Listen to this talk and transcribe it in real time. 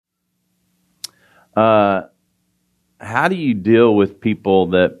Uh, how do you deal with people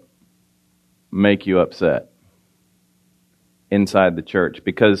that make you upset inside the church?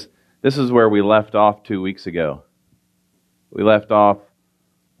 Because this is where we left off 2 weeks ago. We left off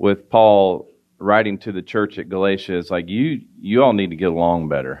with Paul writing to the church at Galatia. It's like, you all need to get along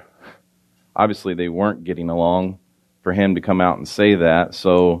better. Obviously, they weren't getting along for him to come out and say that.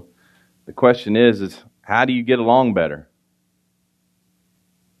 So the question is how do you get along better?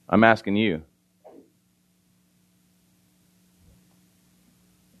 I'm asking you.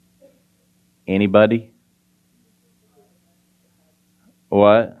 Anybody?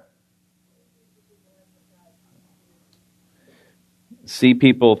 What? See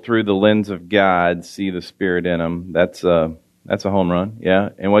people through the lens of God, see the Spirit in them. That's a home run. Yeah.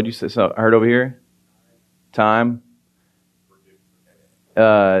 And what'd you say? So I heard over here? Time.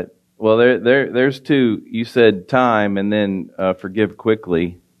 Well, there's two. You said time and then forgive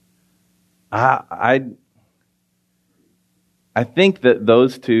quickly. I think that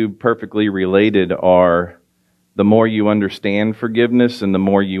those two perfectly related are the more you understand forgiveness and the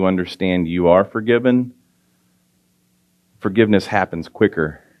more you understand you are forgiven, forgiveness happens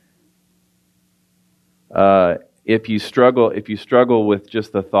quicker. If you struggle with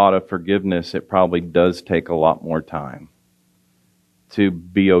just the thought of forgiveness, it probably does take a lot more time to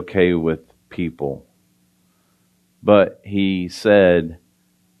be okay with people. But he said,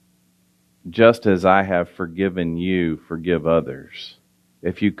 just as I have forgiven you, forgive others.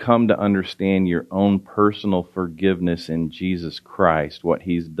 If you come to understand your own personal forgiveness in Jesus Christ, what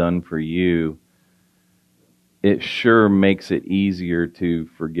He's done for you, it sure makes it easier to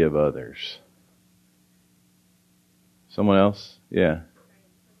forgive others. Someone else? Yeah.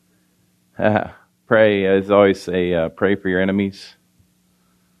 Pray, as I always say, pray for your enemies.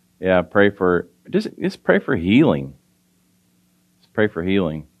 Yeah, just pray for healing. Just pray for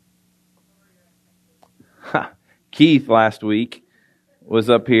healing. Keith last week was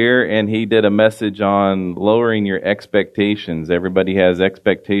up here and he did a message on lowering your expectations. Everybody has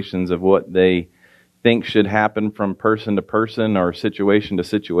expectations of what they think should happen from person to person or situation to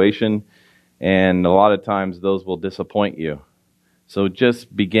situation, and a lot of times those will disappoint you. So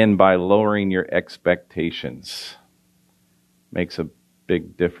just begin by lowering your expectations. Makes a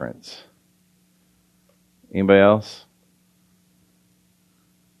big difference. Anybody else?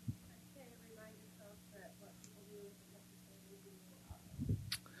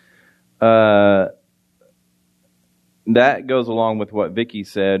 That goes along with what Vicky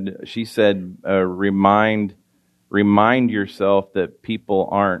said. She said, remind yourself that people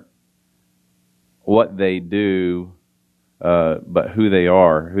aren't what they do, but who they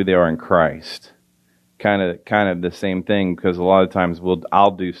are in Christ. Kind of the same thing, because a lot of times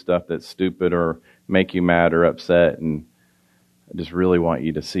I'll do stuff that's stupid or make you mad or upset, and I just really want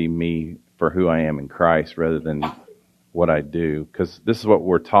you to see me for who I am in Christ rather than what I do, because this is what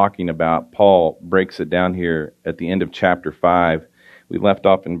we're talking about. Paul breaks it down here at the end of chapter 5. We left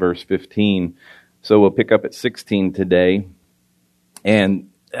off in verse 15, so we'll pick up at 16 today. And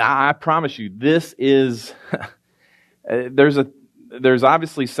I promise you, this is there's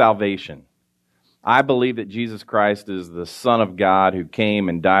obviously salvation. I believe that Jesus Christ is the Son of God who came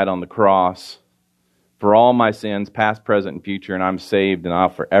and died on the cross for all my sins, past, present, and future, and I'm saved, and I'll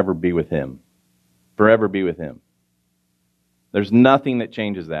forever be with Him. Forever be with Him. There's nothing that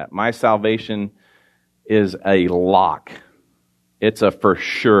changes that. My salvation is a lock. It's a for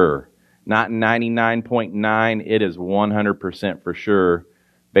sure. Not 99.9, it is 100% for sure,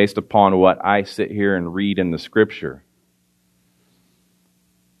 based upon what I sit here and read in the Scripture.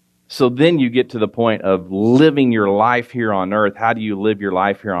 So then you get to the point of living your life here on earth. How do you live your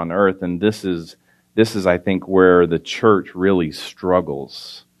life here on earth? And this is, I think, where the church really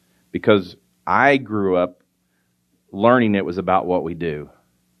struggles. Because I grew up learning it was about what we do.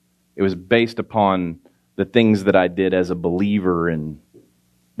 It was based upon the things that I did as a believer, and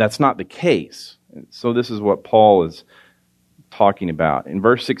that's not the case. So this is what Paul is talking about. In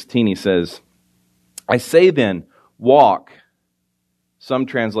verse 16 he says, I say then, walk. Some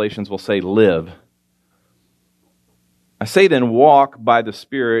translations will say live. I say then, walk by the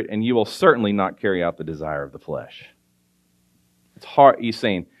Spirit, and you will certainly not carry out the desire of the flesh. It's hard. He's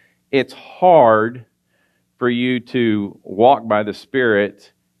saying it's hard for you to walk by the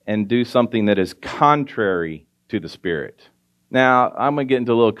Spirit and do something that is contrary to the Spirit. Now, I'm going to get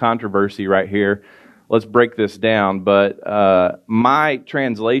into a little controversy right here. Let's break this down. But my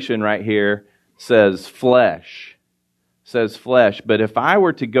translation right here says flesh. But if I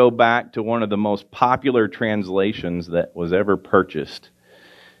were to go back to one of the most popular translations that was ever purchased,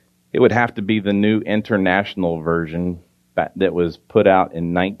 it would have to be the New International Version that was put out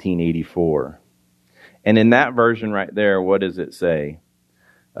in 1984. And in that version right there, what does it say?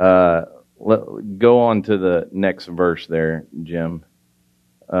 Go on to the next verse there, Jim.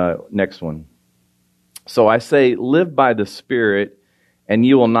 Next one. So I say, live by the Spirit, and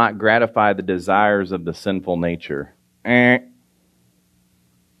you will not gratify the desires of the sinful nature.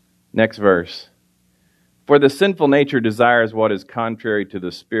 Next verse. For the sinful nature desires what is contrary to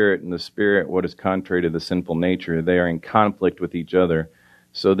the Spirit, and the Spirit what is contrary to the sinful nature. They are in conflict with each other,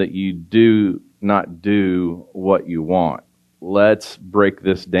 so that you do not do what you want. Let's break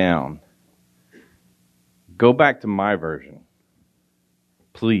this down. Go back to my version,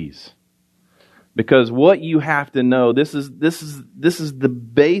 please. Because what you have to know, this is the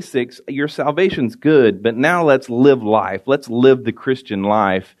basics. Your salvation's good, but now let's live life. Let's live the Christian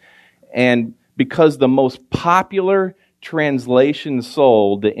life. And because the most popular translation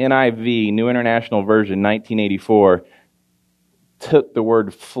sold, the NIV, New International Version, 1984, took the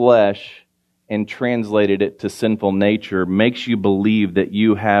word flesh and translated it to sinful nature, makes you believe that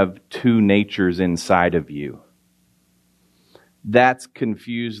you have two natures inside of you. That's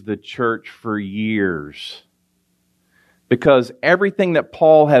confused the church for years. Because everything that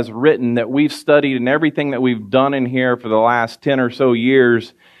Paul has written, that we've studied, and everything that we've done in here for the last 10 or so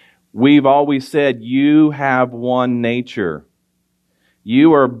years, we've always said, you have one nature.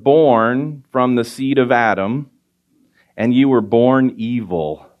 You are born from the seed of Adam, and you were born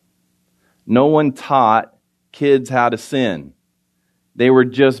evil. No one taught kids how to sin. They were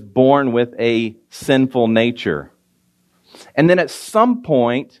just born with a sinful nature. And then at some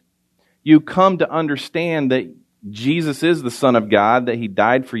point, you come to understand that Jesus is the Son of God, that He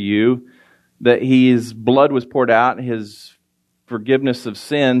died for you, that His blood was poured out, His forgiveness of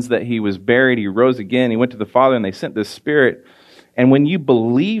sins, that He was buried, He rose again, He went to the Father, and they sent the Spirit. And when you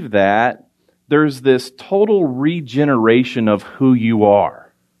believe that, there's this total regeneration of who you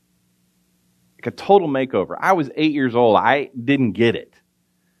are. Like a total makeover. I was 8 years old. I didn't get it.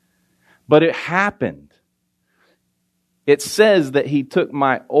 But it happened. It says that He took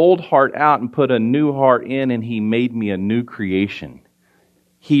my old heart out and put a new heart in, and He made me a new creation.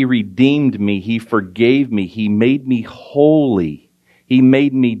 He redeemed me. He forgave me. He made me holy. He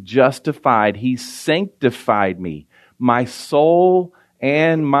made me justified. He sanctified me. My soul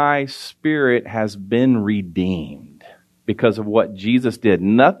and my spirit has been redeemed because of what Jesus did.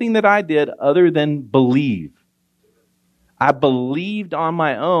 Nothing that I did other than believe. I believed on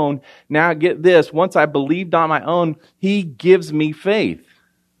my own. Now get this, once I believed on my own, He gives me faith.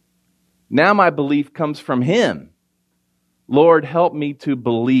 Now my belief comes from Him. Lord, help me to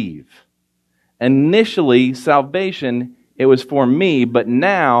believe. Initially, salvation, it was for me, but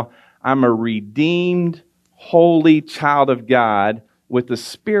now I'm a redeemed, holy child of God with the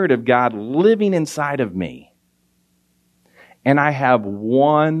Spirit of God living inside of me. And I have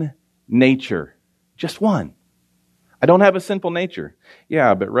one nature, just one. I don't have a sinful nature.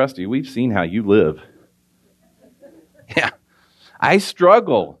 Yeah, but Rusty, we've seen how you live. Yeah, I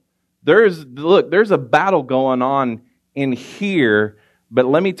struggle. There's a battle going on in here, but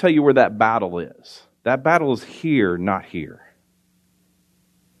let me tell you where that battle is. That battle is here, not here.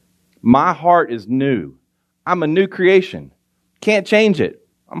 My heart is new. I'm a new creation. Can't change it.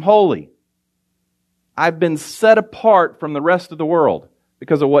 I'm holy. I've been set apart from the rest of the world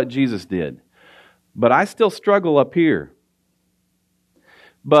because of what Jesus did. But I still struggle up here.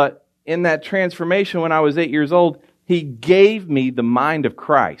 But in that transformation when I was 8 years old, He gave me the mind of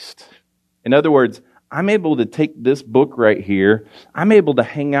Christ. In other words, I'm able to take this book right here. I'm able to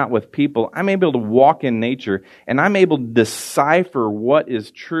hang out with people. I'm able to walk in nature. And I'm able to decipher what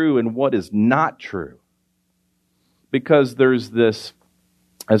is true and what is not true. Because there's this,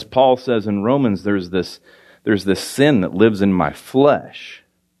 as Paul says in Romans, there's this sin that lives in my flesh.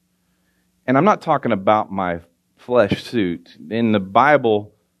 And I'm not talking about my flesh suit. In the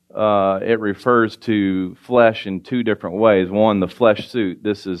Bible, it refers to flesh in two different ways. One, the flesh suit.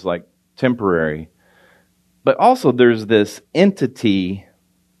 This is like temporary. But also there's this entity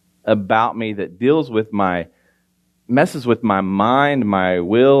about me that messes with my mind, my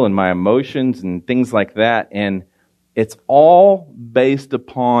will, and my emotions and things like that. And it's all based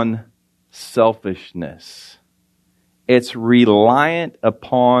upon selfishness. It's reliant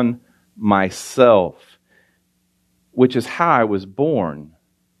upon myself, which is how I was born.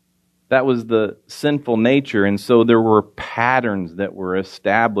 That was the sinful nature, and so there were patterns that were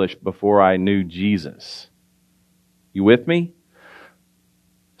established before I knew Jesus. You with me?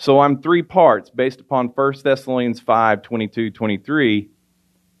 So I'm three parts based upon 1 Thessalonians 5, 22, 23.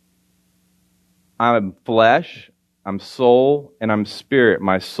 I'm flesh, I'm soul, and I'm spirit.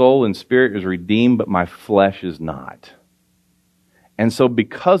 My soul and spirit is redeemed, but my flesh is not. And so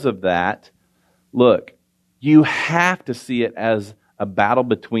because of that, look, You have to see it as a battle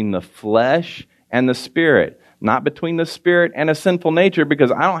between the flesh and the spirit, not between the spirit and a sinful nature,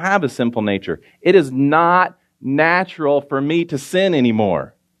 because I don't have a sinful nature. It is not natural for me to sin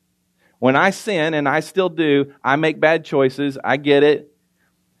anymore. When I sin, and I still do, I make bad choices, I get it.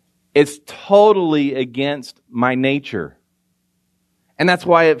 It's totally against my nature. And that's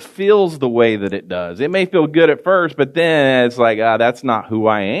why it feels the way that it does. It may feel good at first, but then it's like, that's not who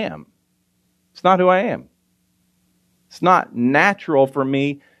I am. It's not who I am. It's not natural for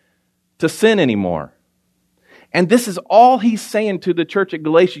me to sin anymore. And this is all he's saying to the church at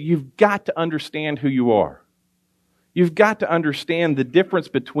Galatia. You've got to understand who you are. You've got to understand the difference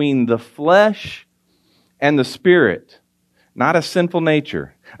between the flesh and the spirit, not a sinful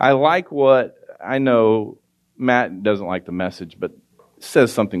nature. I know Matt doesn't like the message, but it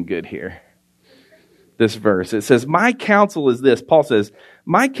says something good here. This verse, it says, my counsel is this. Paul says,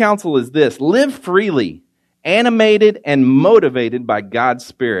 my counsel is this: live freely, animated and motivated by God's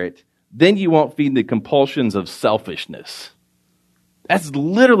Spirit. Then you won't feed the compulsions of selfishness. That's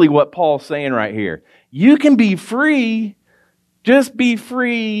literally what Paul's saying right here. You can be free, just be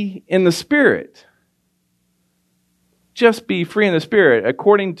free in the Spirit. Just be free in the Spirit.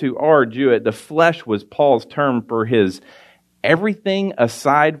 According to R. Jewett, the flesh was Paul's term for his everything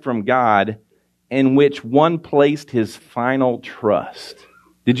aside from God in which one placed his final trust.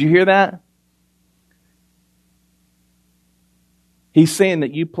 Did you hear that? He's saying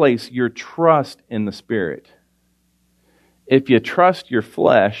that you place your trust in the Spirit. If you trust your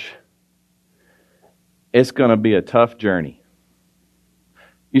flesh, it's going to be a tough journey.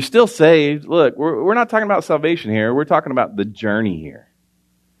 You're still saved. Look, we're not talking about salvation here. We're talking about the journey here.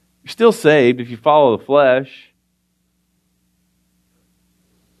 You're still saved if you follow the flesh.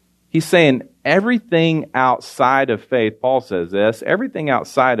 He's saying everything outside of faith, Paul says this, everything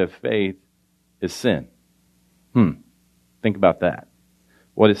outside of faith is sin. Think about that.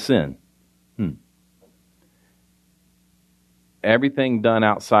 What is sin? Everything done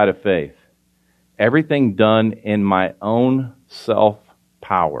outside of faith. Everything done in my own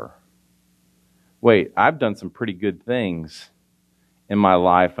self-power. Wait, I've done some pretty good things in my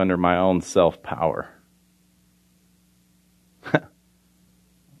life under my own self-power.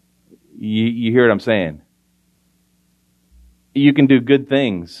 You hear what I'm saying? You can do good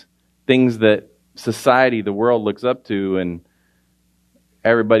things, things that society, the world looks up to, and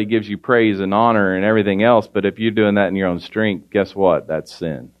everybody gives you praise and honor and everything else, but if you're doing that in your own strength, guess what? That's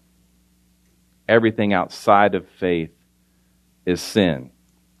sin. Everything outside of faith is sin.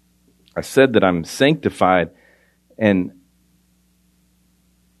 I said that I'm sanctified, and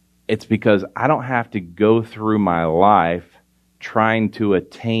it's because I don't have to go through my life trying to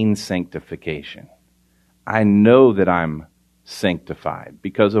attain sanctification. I know that I'm sanctified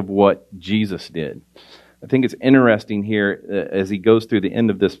because of what Jesus did. I think it's interesting here as he goes through the end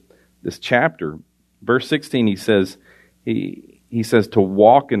of this chapter. Verse 16, he says to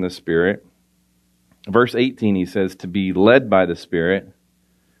walk in the Spirit. Verse 18, he says to be led by the Spirit.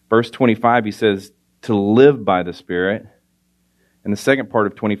 Verse 25, he says to live by the Spirit. And the second part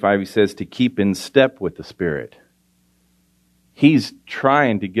of 25, he says to keep in step with the Spirit. He's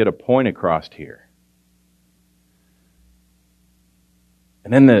trying to get a point across here.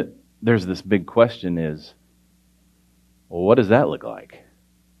 And then there's this big question is, well, what does that look like?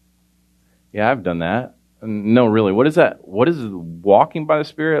 Yeah, I've done that. No, really, what is that? What is walking by the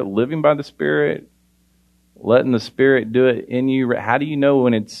Spirit, living by the Spirit, letting the Spirit do it in you? How do you know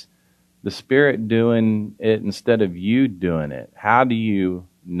when it's the Spirit doing it instead of you doing it? How do you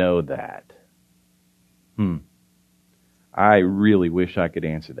know that? I really wish I could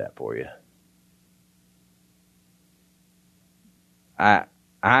answer that for you.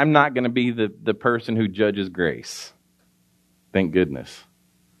 I'm not going to be the person who judges grace. Thank goodness.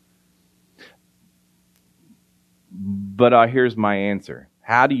 But here's my answer.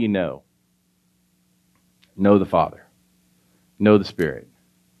 How do you know? Know the Father. Know the Spirit.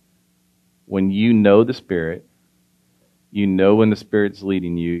 When you know the Spirit, you know when the Spirit's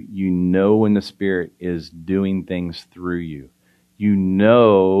leading you. You know when the Spirit is doing things through you. You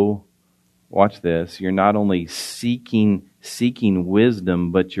know, watch this, you're not only seeking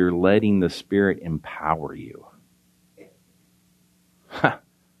wisdom, but you're letting the Spirit empower you. The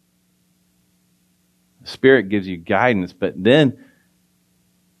Spirit gives you guidance, but then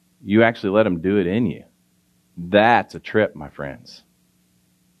you actually let Him do it in you. That's a trip, my friends.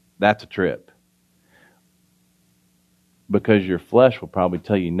 That's a trip. Because your flesh will probably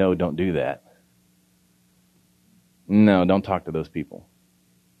tell you, no, don't do that. No, don't talk to those people.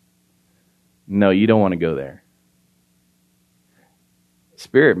 No, you don't want to go there.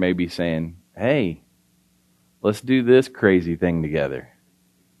 Spirit may be saying, hey, Let's do this crazy thing together.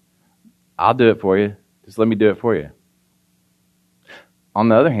 I'll do it for you. Just let me do it for you. On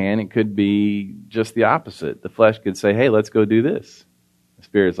the other hand, it could be just the opposite. The flesh could say, hey, let's go do this. The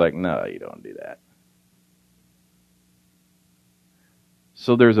Spirit's like, no, you don't do that.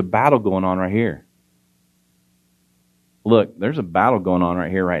 So there's a battle going on right here. Look, there's a battle going on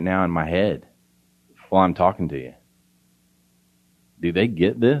right here, right now in my head while I'm talking to you. Do they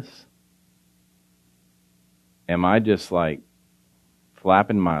get this? Am I just like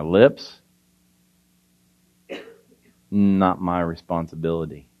flapping my lips? Not my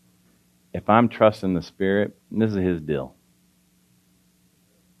responsibility. If I'm trusting the Spirit, this is His deal.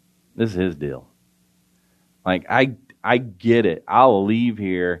 This is His deal. Like, I get it. I'll leave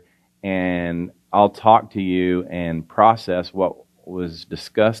here and I'll talk to you and process what was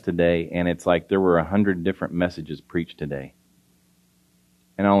discussed today, and it's like there were 100 different messages preached today.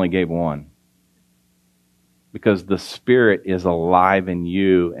 And I only gave one. Because the Spirit is alive in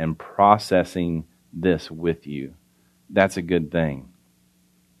you and processing this with you. That's a good thing.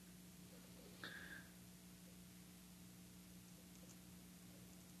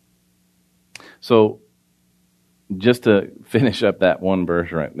 So, just to finish up that one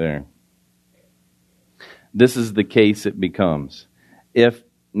verse right there. This is the case it becomes. If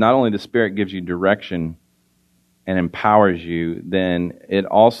not only the Spirit gives you direction and empowers you, then it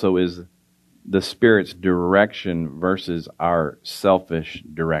also is the Spirit's direction versus our selfish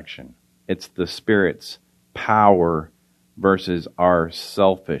direction. It's the Spirit's power versus our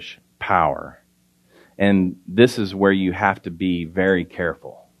selfish power. And this is where you have to be very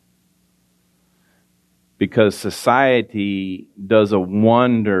careful. Because society does a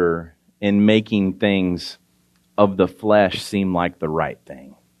wonder in making things of the flesh seem like the right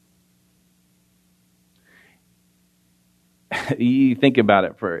thing. You think about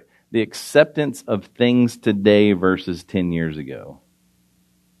it, for the acceptance of things today versus 10 years ago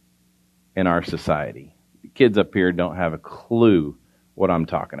in our society. The kids up here don't have a clue what I'm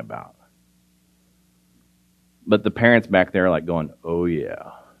talking about. But the parents back there are like going, oh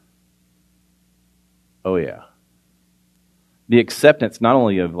yeah. Oh yeah. The acceptance not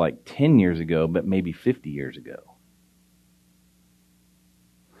only of like 10 years ago, but maybe 50 years ago.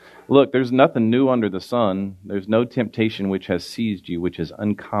 Look, there's nothing new under the sun. There's no temptation which has seized you, which is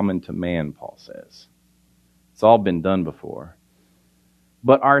uncommon to man, Paul says. It's all been done before.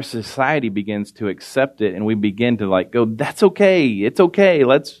 But our society begins to accept it, and we begin to like go, that's okay, it's okay,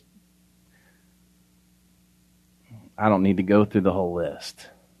 I don't need to go through the whole list.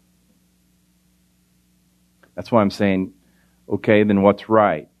 That's why I'm saying, okay, then what's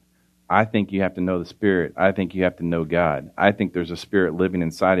right? I think you have to know the Spirit. I think you have to know God. I think there's a Spirit living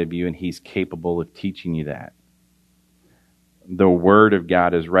inside of you, and He's capable of teaching you that. The Word of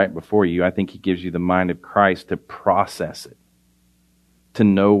God is right before you. I think He gives you the mind of Christ to process it, to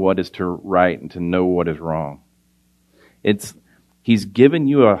know what is to right and to know what is wrong. He's given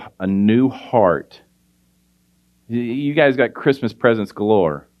you a new heart. You guys got Christmas presents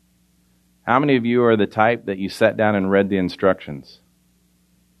galore. How many of you are the type that you sat down and read the instructions?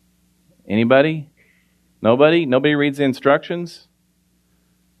 Anybody? Nobody? Nobody reads the instructions?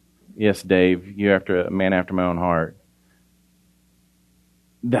 Yes, Dave, you're a man after my own heart.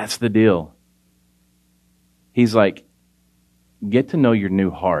 That's the deal. He's like, get to know your new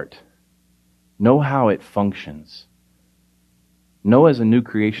heart. Know how it functions. Know as a new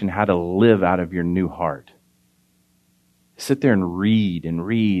creation how to live out of your new heart. Sit there and read and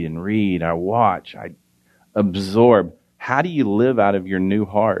read and read. I watch. I absorb. How do you live out of your new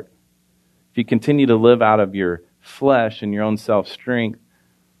heart? If you continue to live out of your flesh and your own self-strength,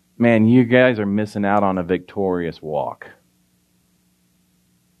 man, you guys are missing out on a victorious walk.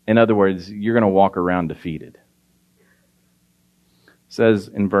 In other words, you're going to walk around defeated. It says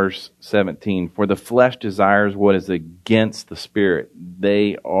in verse 17, for the flesh desires what is against the Spirit.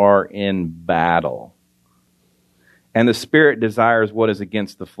 They are in battle. And the Spirit desires what is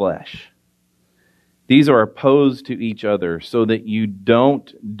against the flesh. These are opposed to each other so that you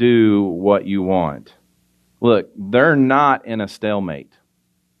don't do what you want. Look, they're not in a stalemate.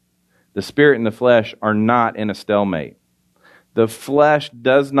 The Spirit and the flesh are not in a stalemate. The flesh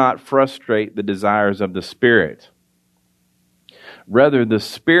does not frustrate the desires of the Spirit. Rather, the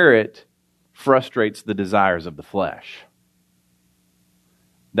Spirit frustrates the desires of the flesh.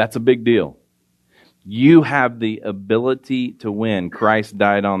 That's a big deal. You have the ability to win. Christ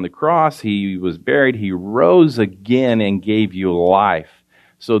died on the cross. He was buried. He rose again and gave you life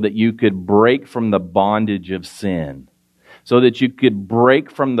so that you could break from the bondage of sin, so that you could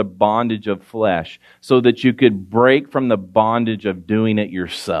break from the bondage of flesh, so that you could break from the bondage of doing it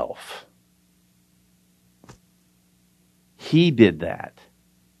yourself. He did that.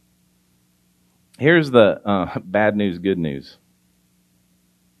 Here's the bad news, good news.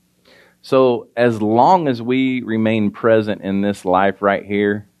 So as long as we remain present in this life right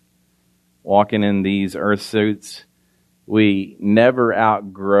here, walking in these earth suits, we never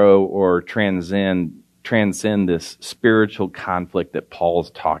outgrow or transcend this spiritual conflict that Paul's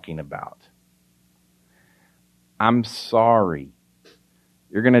talking about. I'm sorry.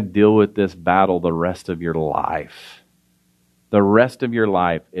 You're going to deal with this battle the rest of your life. The rest of your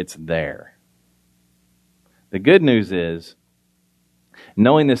life, it's there. The good news is,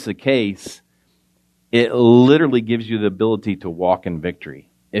 knowing this is the case, it literally gives you the ability to walk in victory.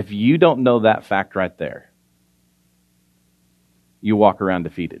 If you don't know that fact right there, you walk around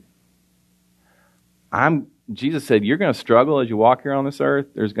defeated. Jesus said, you're going to struggle as you walk here on this earth.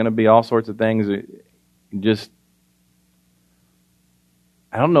 There's going to be all sorts of things.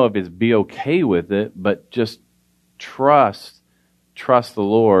 I don't know if it's be okay with it, but just trust the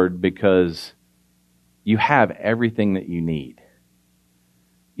Lord, because you have everything that you need.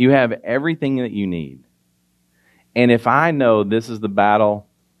 You have everything that you need. And if I know this is the battle,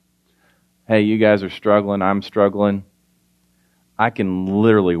 hey, you guys are struggling, I'm struggling, I can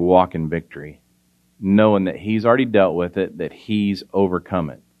literally walk in victory, knowing that He's already dealt with it, that He's overcome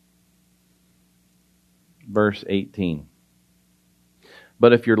it. Verse 18.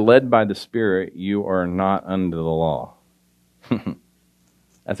 But if you're led by the Spirit, you are not under the law.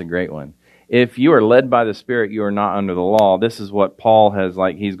 That's a great one. If you are led by the Spirit, you are not under the law. This is what Paul has,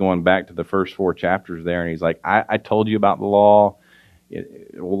 he's going back to the first 4 chapters there, and he's like, I told you about the law.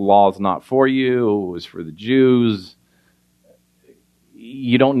 The law is not for you. It was for the Jews.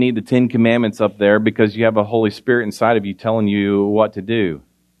 You don't need the 10 Commandments up there because you have a Holy Spirit inside of you telling you what to do.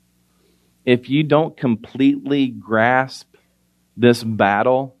 If you don't completely grasp this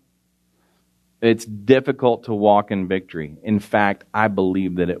battle, it's difficult to walk in victory. In fact, I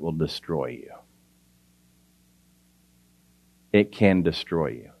believe that it will destroy you. It can destroy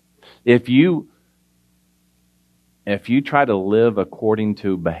you. If you try to live according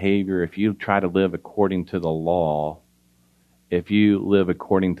to behavior, if you try to live according to the law, if you live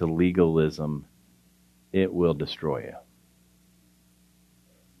according to legalism, it will destroy you.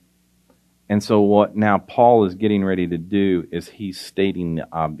 And so what now Paul is getting ready to do is he's stating the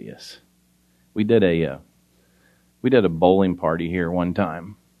obvious. We did a bowling party here one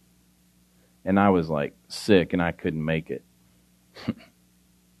time, and I was sick and I couldn't make it.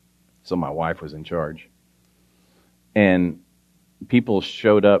 So my wife was in charge. And people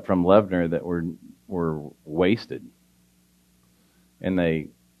showed up from Lebanon that were wasted. And they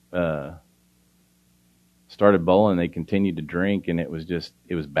started bowling, they continued to drink, and it was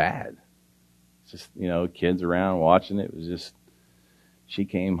bad. It's just, kids around watching it. It was just, she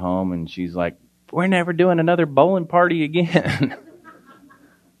came home and she's like, we're never doing another bowling party again.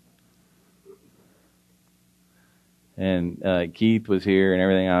 And Keith was here and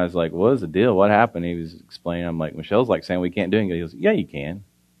everything. I was like, what is the deal? What happened? He was explaining. I'm like, Michelle's saying we can't do it. He goes, yeah, you can.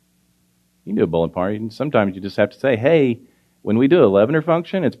 You can do a bowling party. And sometimes you just have to say, hey, when we do a Lebanon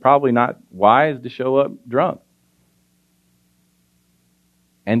function, it's probably not wise to show up drunk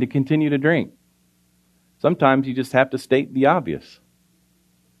and to continue to drink. Sometimes you just have to state the obvious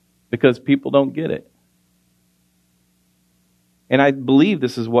because people don't get it. And I believe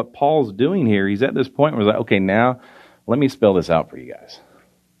this is what Paul's doing here. He's at this point where he's like, okay, now let me spell this out for you guys.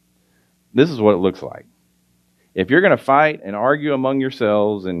 This is what it looks like. If you're going to fight and argue among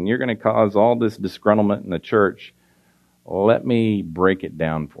yourselves and you're going to cause all this disgruntlement in the church, let me break it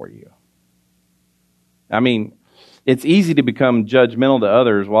down for you. I mean, it's easy to become judgmental to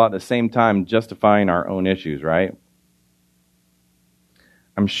others while at the same time justifying our own issues, right?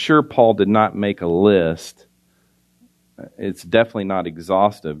 I'm sure Paul did not make a list. It's definitely not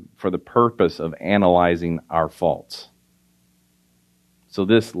exhaustive for the purpose of analyzing our faults. So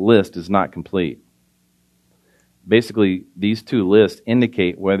this list is not complete. Basically, these 2 lists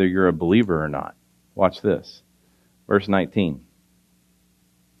indicate whether you're a believer or not. Watch this. Verse 19.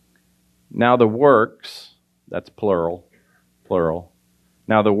 Now the works, that's plural.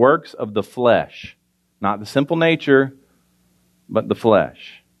 Now the works of the flesh, not the simple nature, but the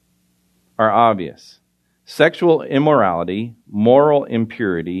flesh, are obvious. Sexual immorality, moral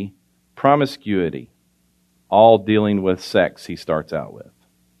impurity, promiscuity, all dealing with sex, he starts out with.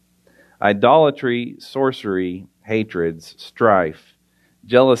 Idolatry, sorcery, hatreds, strife,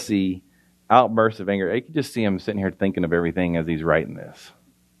 jealousy, outbursts of anger. You can just see him sitting here thinking of everything as he's writing this.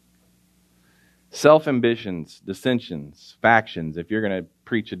 Self-ambitions, dissensions, factions, if you're going to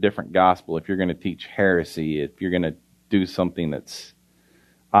preach a different gospel, if you're going to teach heresy, if you're going to do something that's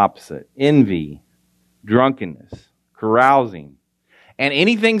opposite. Envy, drunkenness, carousing, and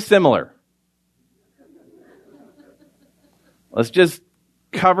anything similar. Let's just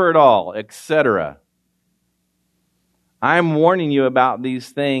cover it all, etc. I'm warning you about these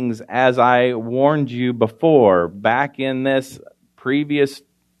things as I warned you before. Back in this previous,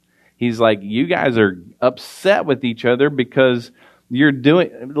 he's like, you guys are upset with each other because you're doing,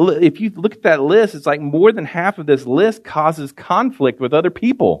 if you look at that list, it's like more than half of this list causes conflict with other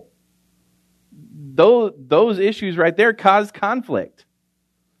people. Those issues right there cause conflict.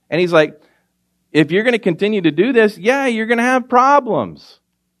 And he's like, if you're going to continue to do this, yeah, you're going to have problems.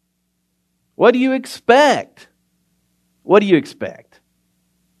 What do you expect? What do you expect?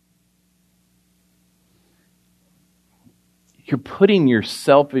 You're putting your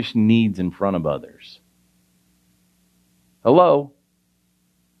selfish needs in front of others. Hello?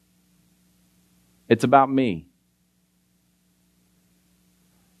 It's about me.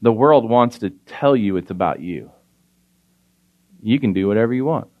 The world wants to tell you it's about you. You can do whatever you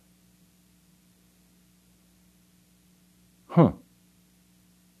want.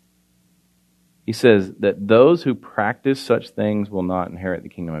 He says that those who practice such things will not inherit the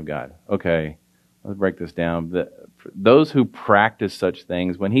kingdom of God. Okay, let's break this down. Those who practice such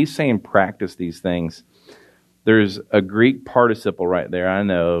things, when he's saying practice these things, there's a Greek participle right there. I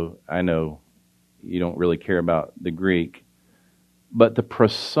know you don't really care about the Greek. But the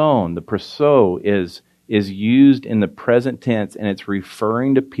proso is used in the present tense, and it's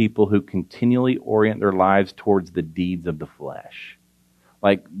referring to people who continually orient their lives towards the deeds of the flesh.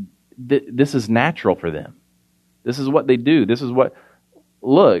 Like, this is natural for them. This is what they do.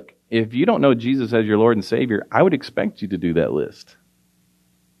 Look, if you don't know Jesus as your Lord and Savior, I would expect you to do that list.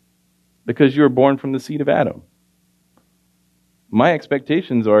 Because you were born from the seed of Adam. My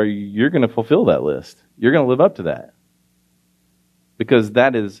expectations are you're going to fulfill that list. You're going to live up to that. Because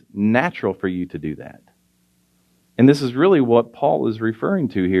that is natural for you to do that. And this is really what Paul is referring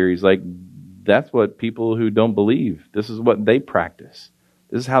to here. He's like, that's what people who don't believe, this is what they practice.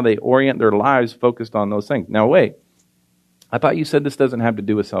 This is how they orient their lives focused on those things. Now wait, I thought you said this doesn't have to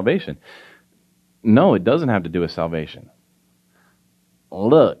do with salvation. No, it doesn't have to do with salvation.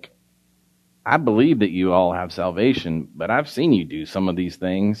 Look, I believe that you all have salvation, but I've seen you do some of these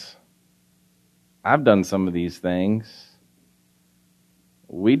things. I've done some of these things.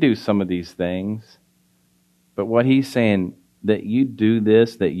 We do some of these things. But what he's saying, that you do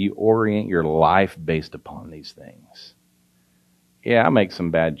this, that you orient your life based upon these things. Yeah, I make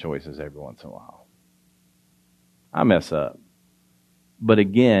some bad choices every once in a while. I mess up. But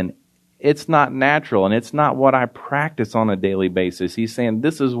again, it's not natural, and it's not what I practice on a daily basis. He's saying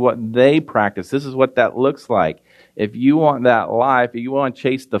this is what they practice. This is what that looks like. If you want that life, if you want to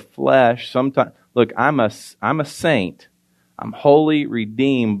chase the flesh, sometimes, look, I'm a saint. I'm holy,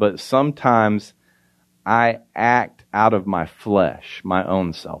 redeemed, but sometimes I act out of my flesh, my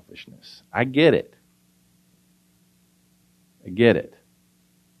own selfishness. I get it. I get it.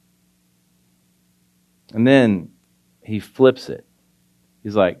 And then he flips it.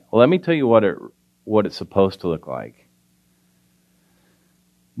 He's like, well, let me tell you what it's supposed to look like.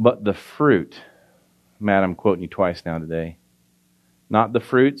 But the fruit, Matt, I'm quoting you twice now today. Not the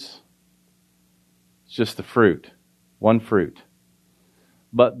fruits. It's just the fruit. One fruit.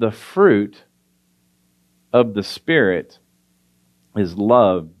 But the fruit of the Spirit is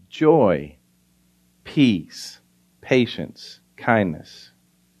love, joy, peace, patience, kindness,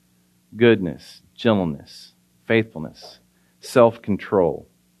 goodness, gentleness, faithfulness, self-control.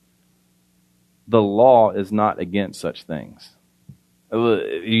 The law is not against such things.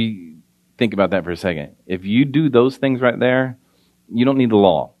 You think about that for a second. If you do those things right there, you don't need the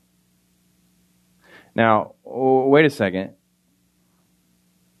law. Now, wait a second.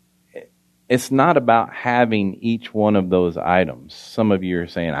 It's not about having each one of those items. Some of you are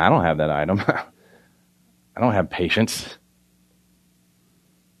saying, I don't have that item. I don't have patience.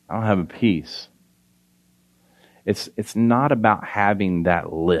 I don't have a peace. It's not about having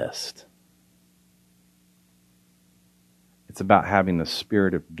that list. It's about having the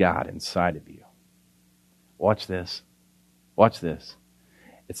Spirit of God inside of you. Watch this. Watch this.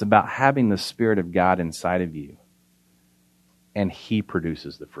 It's about having the Spirit of God inside of you, and He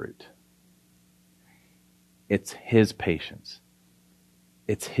produces the fruit. It's His patience.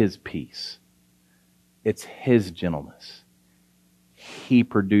 It's His peace. It's His gentleness. He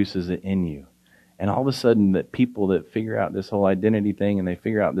produces it in you. And all of a sudden, that people that figure out this whole identity thing, and they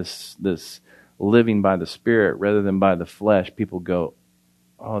figure out this living by the Spirit rather than by the flesh, people go,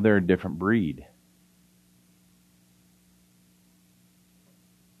 oh, they're a different breed.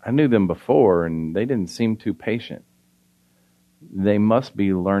 I knew them before, and they didn't seem too patient. they must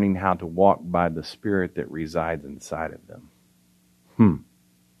be learning how to walk by the Spirit that resides inside of them.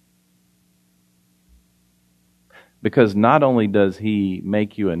 Because not only does He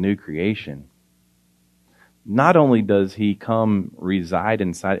make you a new creation, not only does He come reside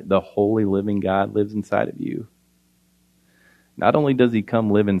inside, the holy living God lives inside of you. Not only does He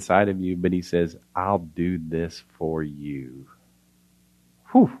come live inside of you, but He says, I'll do this for you.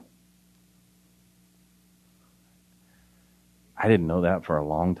 Whew. I didn't know that for a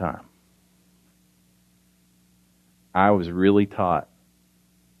long time. I was really taught,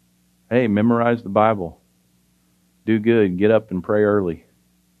 hey, memorize the Bible. Do good. Get up and pray early.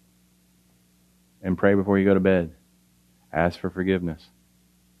 And pray before you go to bed. Ask for forgiveness.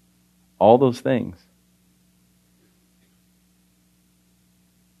 All those things.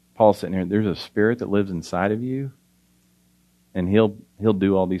 Paul's sitting here. There's a Spirit that lives inside of you, and He'll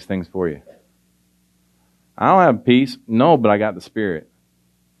do all these things for you. I don't have peace. No, but I got the Spirit.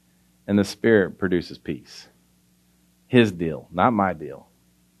 And the Spirit produces peace. His deal, not my deal.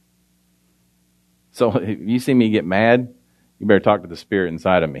 So if you see me get mad, you better talk to the Spirit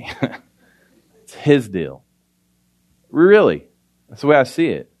inside of me. It's His deal. Really. That's the way I see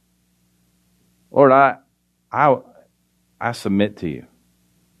it. Lord, I submit to you.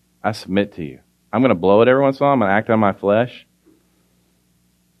 I submit to you. I'm going to blow it every once in a while. I'm going to act on my flesh.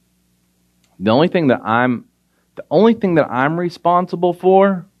 The only thing that I'm responsible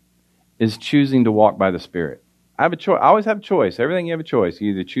for is choosing to walk by the Spirit. I have a choice. I always have a choice. Everything you have a choice.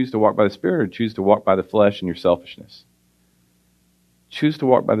 You either choose to walk by the Spirit or choose to walk by the flesh and your selfishness. Choose to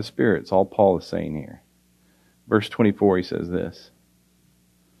walk by the Spirit. It's all Paul is saying here. Verse 24, he says this.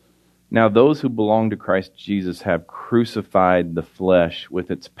 Now those who belong to Christ Jesus have crucified the flesh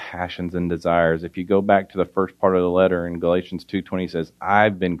with its passions and desires. If you go back to the first part of the letter in Galatians 2:20, it says,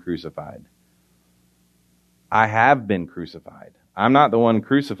 I've been crucified. I have been crucified. I'm not the one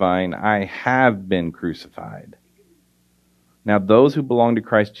crucifying. I have been crucified. Now those who belong to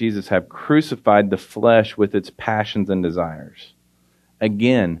Christ Jesus have crucified the flesh with its passions and desires.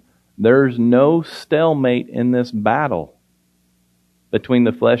 Again, there's no stalemate in this battle between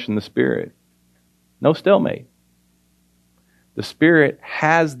the flesh and the Spirit. No stalemate. The Spirit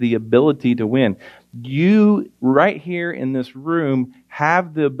has the ability to win. You, right here in this room,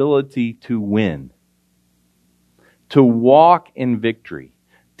 have the ability to win. To walk in victory.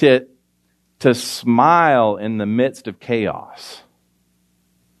 To smile in the midst of chaos.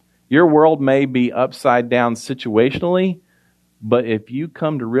 Your world may be upside down situationally, but if you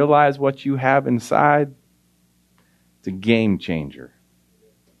come to realize what you have inside, it's a game changer.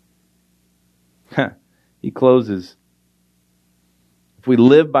 He closes, if we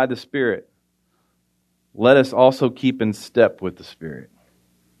live by the Spirit, let us also keep in step with the Spirit.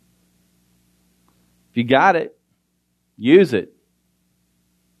 If you got it, use it.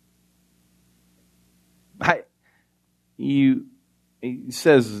 He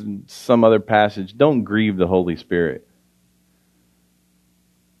says in some other passage, don't grieve the Holy Spirit.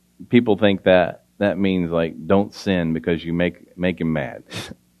 People think that means like don't sin because you make him mad.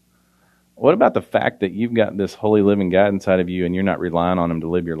 What about the fact that you've got this holy living God inside of you and you're not relying on Him to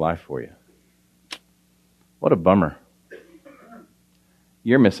live your life for you? What a bummer.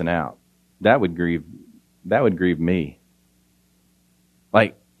 You're missing out. That would grieve me.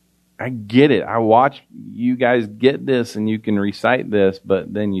 Like, I get it. I watch you guys get this and you can recite this,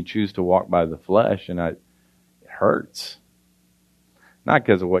 but then you choose to walk by the flesh and it hurts. Not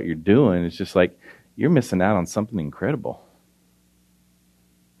because of what you're doing. It's just like you're missing out on something incredible.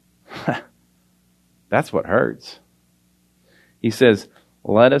 That's what hurts. He says,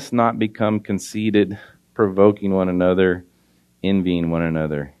 let us not become conceited, provoking one another, envying one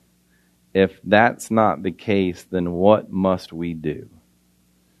another. If that's not the case, then what must we do?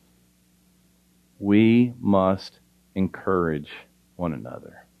 We must encourage one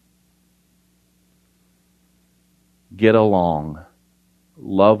another. Get along.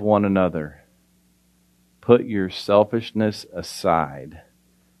 Love one another. Put your selfishness aside.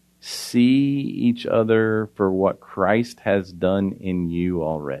 See each other for what Christ has done in you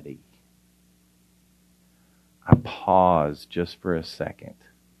already. I pause just for a second.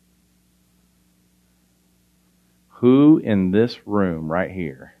 Who in this room right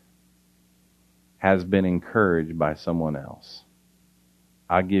here has been encouraged by someone else?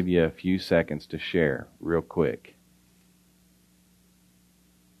 I'll give you a few seconds to share real quick.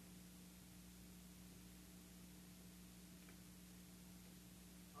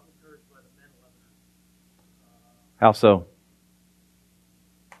 I'm encouraged by the men of Lebanon. How so?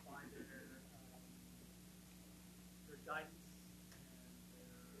 By their guidance and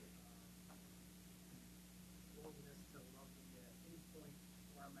their willingness to love me yet.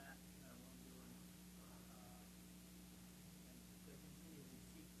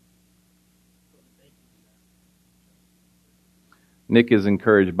 Nick is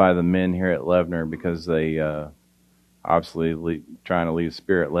encouraged by the men here at Levner because they obviously trying to lead a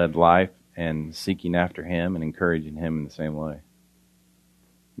spirit-led life and seeking after Him and encouraging Him in the same way.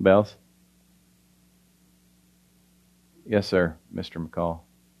 Bells? Yes, sir, Mr. McCall.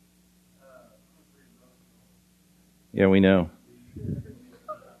 Yeah, we know.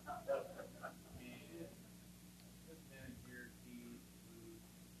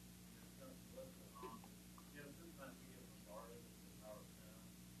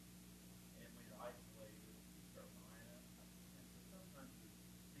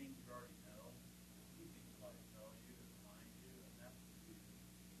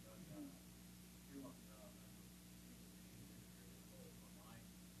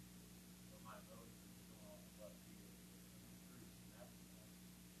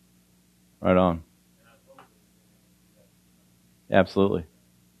 Right on. Absolutely.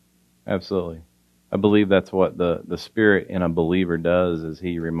 Absolutely. I believe that's what the Spirit in a believer does, is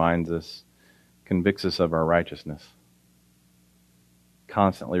He reminds us, convicts us of our righteousness.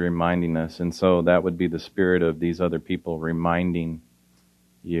 Constantly reminding us. And so that would be the spirit of these other people reminding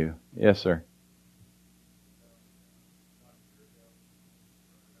you. Yes, sir.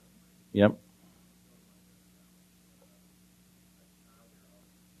 Yep.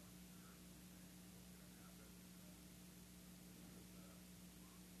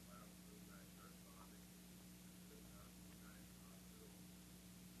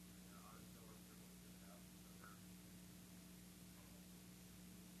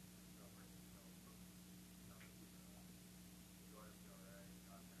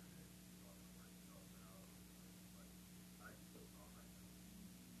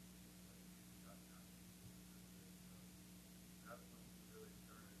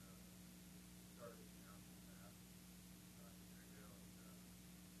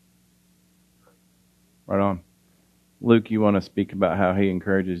 Right on. Luke, you want to speak about how he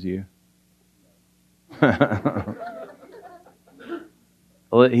encourages you? He's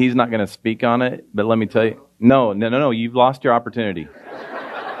not going to speak on it, but let me tell you. No. You've lost your opportunity.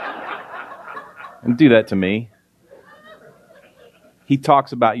 Don't do that to me. He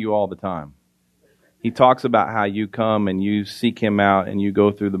talks about you all the time. He talks about how you come and you seek Him out and you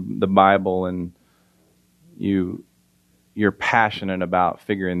go through the Bible and you're passionate about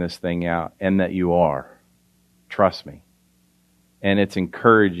figuring this thing out, and that you are. Trust me. And it's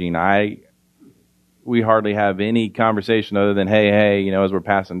encouraging. We hardly have any conversation other than, hey, as we're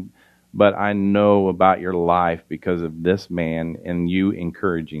passing. But I know about your life because of this man and you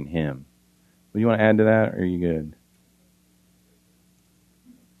encouraging him. Do you want to add to that, or are you good?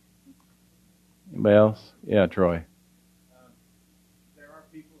 Anybody else? Yeah, Troy. There are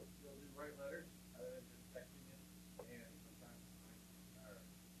people that still do write letters other than just texting it, and sometimes I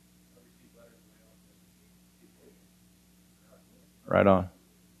receive letters in my office. Right on.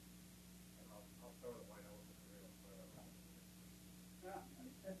 I'll throw the white elephant in the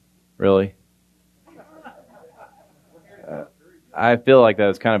room. Really? I feel like that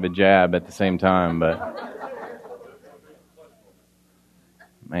was kind of a jab at the same time, but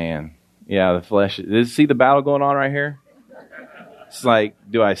man, yeah, the flesh. See the battle going on right here? It's like,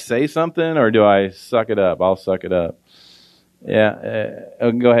 do I say something or do I suck it up? I'll suck it up. Yeah,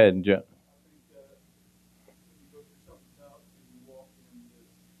 go ahead, Joe.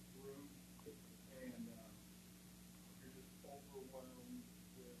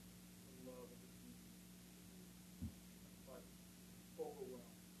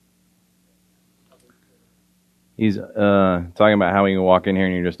 He's talking about how you can walk in here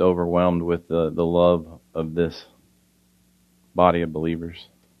and you're just overwhelmed with the love of this body of believers.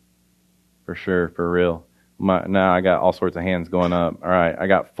 For sure, for real. Now I got all sorts of hands going up. All right, I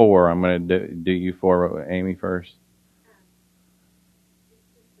got 4. I'm going to do you 4, Amy, first.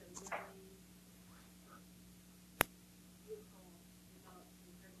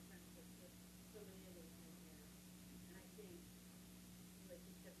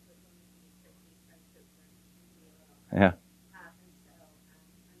 Yeah.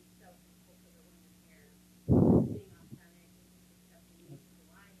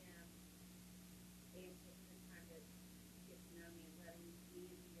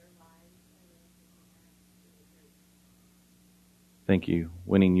 Thank you,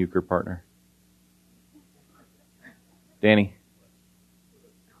 winning euchre partner. Danny.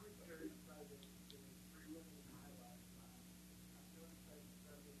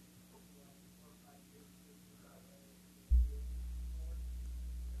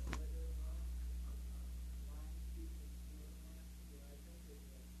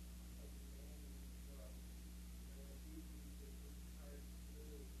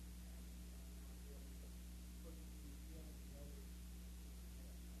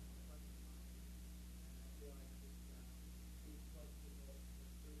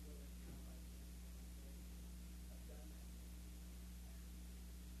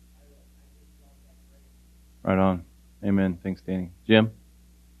 Right on. Amen. Thanks, Danny. Jim?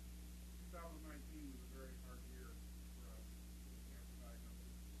 2019 was a very hard year for us with cancer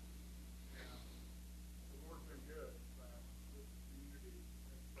diagnosis. And the Lord's been good. This community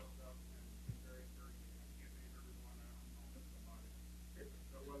has stepped up and been very encouraging. I can't name everyone. I don't know if somebody.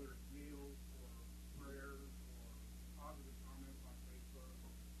 But whether it's meals or prayers or positive comments on Facebook,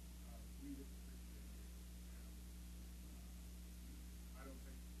 we just appreciate you. And I don't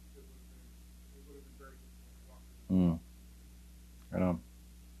think it would have been very difficult to walk through. Right on.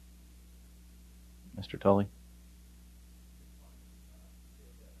 Mr. Tully?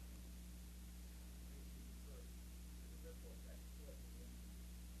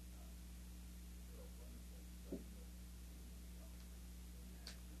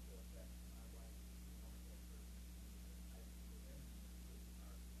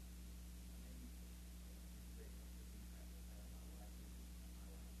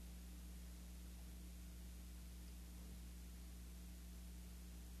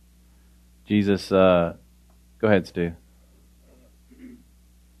 Jesus, go ahead, Stu. I'm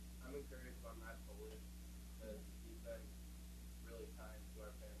encouraged by Matt Foley because he's been really kind to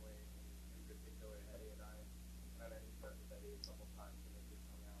our family, and in particular Eddie and I. And I know he's met with Eddie a couple times when they just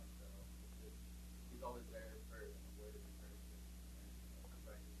hung out, so he's always there for a word of encouragement. And I'm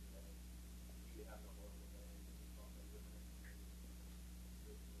praying that you have a horrible day and just want to live in a community.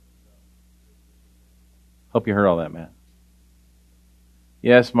 Hope you heard all that, Matt.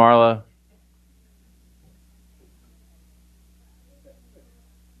 Yes, Marla.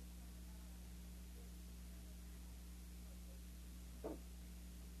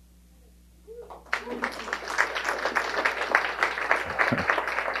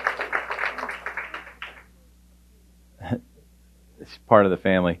 It's part of the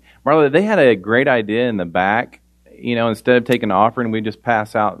family. Marla, they had a great idea in the back. You know, instead of taking an offering, we just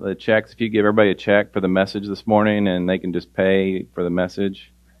pass out the checks. If you give everybody a check for the message this morning and they can just pay for the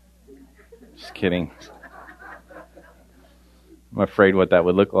message. Just kidding. I'm afraid what that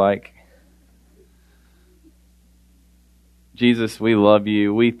would look like. Jesus, we love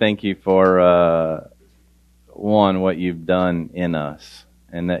you. We thank you for, one, what you've done in us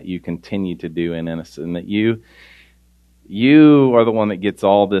and that you continue to do in us, and that you are the one that gets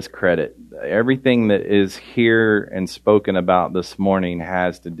all this credit. Everything that is here and spoken about this morning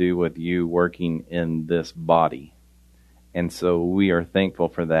has to do with you working in this body. And so we are thankful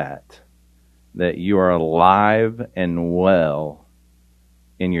for that you are alive and well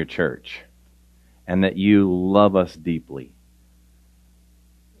in your church, and that you love us deeply.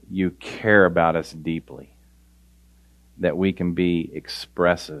 You care about us deeply, that we can be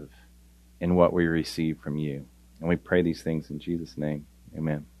expressive in what we receive from you. And we pray these things in Jesus' name.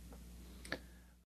 Amen.